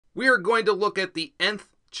We are going to look at the nth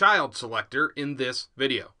child selector in this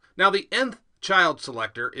video. Now, the nth child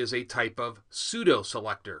selector is a type of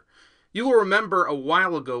pseudo-selector. You will remember a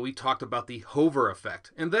while ago we talked about the hover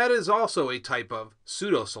effect, and that is also a type of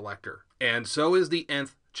pseudo-selector. And so is the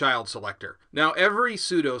nth child selector. Now, every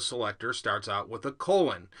pseudo-selector starts out with a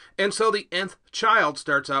colon, and so the nth child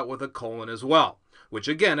starts out with a colon as well, which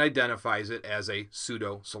again identifies it as a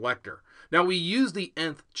pseudo-selector. Now, we use the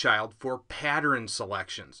nth child for pattern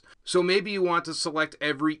selections. So maybe you want to select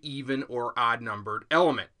every even or odd numbered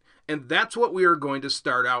element. And that's what we are going to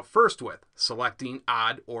start out first with, selecting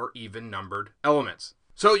odd or even numbered elements.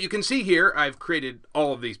 So you can see here I've created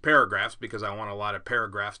all of these paragraphs because I want a lot of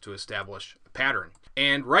paragraphs to establish a pattern.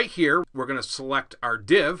 And right here, we're going to select our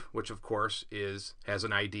div, which of course has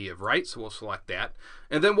an ID of right, so we'll select that.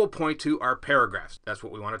 And then we'll point to our paragraphs. That's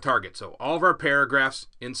what we want to target. So all of our paragraphs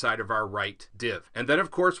inside of our right div. And then of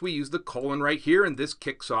course we use the colon right here, and this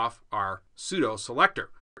kicks off our pseudo selector.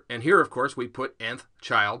 And here, of course, we put nth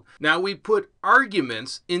child. Now we put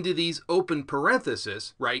arguments into these open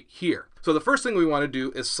parentheses right here. So the first thing we want to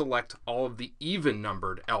do is select all of the even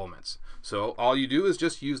numbered elements. So all you do is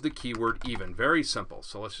just use the keyword even. Very simple.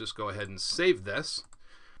 So let's just go ahead and save this.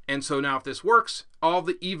 And so now if this works, all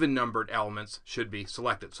the even numbered elements should be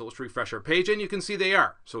selected. So let's refresh our page and you can see they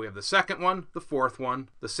are. So we have the second one, the fourth one,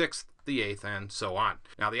 the sixth, the eighth, and so on.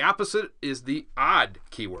 Now the opposite is the odd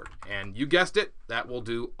keyword. And you guessed it, that will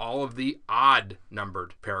do all of the odd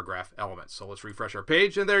numbered paragraph elements. So let's refresh our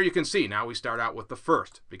page and there you can see now we start out with the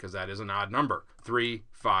first because that is an odd number. 3,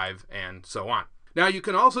 5, and so on. Now you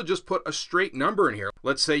can also just put a straight number in here.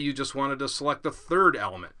 Let's say you just wanted to select the third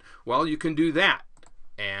element. Well, you can do that.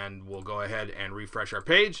 And we'll go ahead and refresh our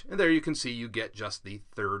page, and there you can see you get just the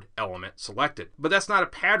third element selected. But that's not a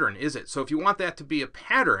pattern, is it? So if you want that to be a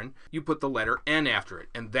pattern, you put the letter N after it,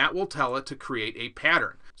 and that will tell it to create a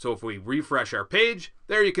pattern. So if we refresh our page,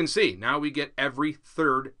 there you can see, now we get every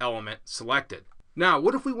third element selected. Now,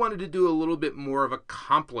 what if we wanted to do a little bit more of a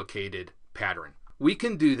complicated pattern? We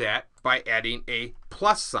can do that by adding a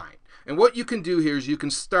plus sign. And what you can do here is you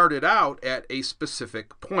can start it out at a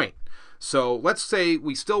specific point. So let's say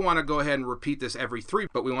we still want to go ahead and repeat this every 3,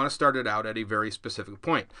 but we want to start it out at a very specific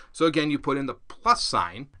point. So again, you put in the plus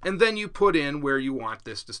sign, and then you put in where you want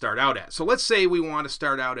this to start out at. So let's say we want to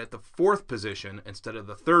start out at the 4th position instead of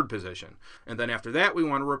the 3rd position. And then after that, we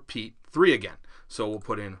want to repeat 3 again. So we'll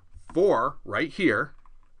put in 4 right here,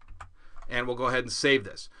 and we'll go ahead and save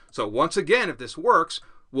this. So once again, if this works,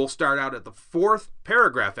 we'll start out at the 4th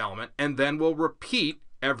paragraph element, and then we'll repeat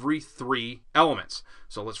every 3 elements.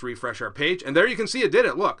 So let's refresh our page, and there you can see it did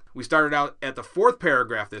it. Look, we started out at the 4th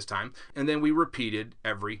paragraph this time, and then we repeated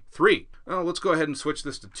every 3. Well, let's go ahead and switch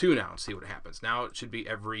this to 2 now and see what happens. Now it should be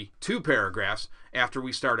every 2 paragraphs after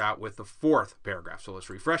we start out with the 4th paragraph. So let's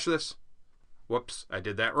refresh this. Whoops, I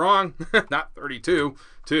did that wrong. Not 32,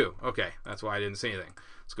 2. Okay, that's why I didn't see anything.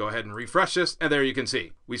 Let's go ahead and refresh this, and there you can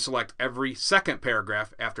see we select every 2nd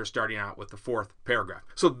paragraph after starting out with the 4th paragraph.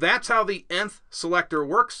 So that's how the nth selector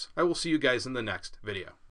works. I will see you guys in the next video.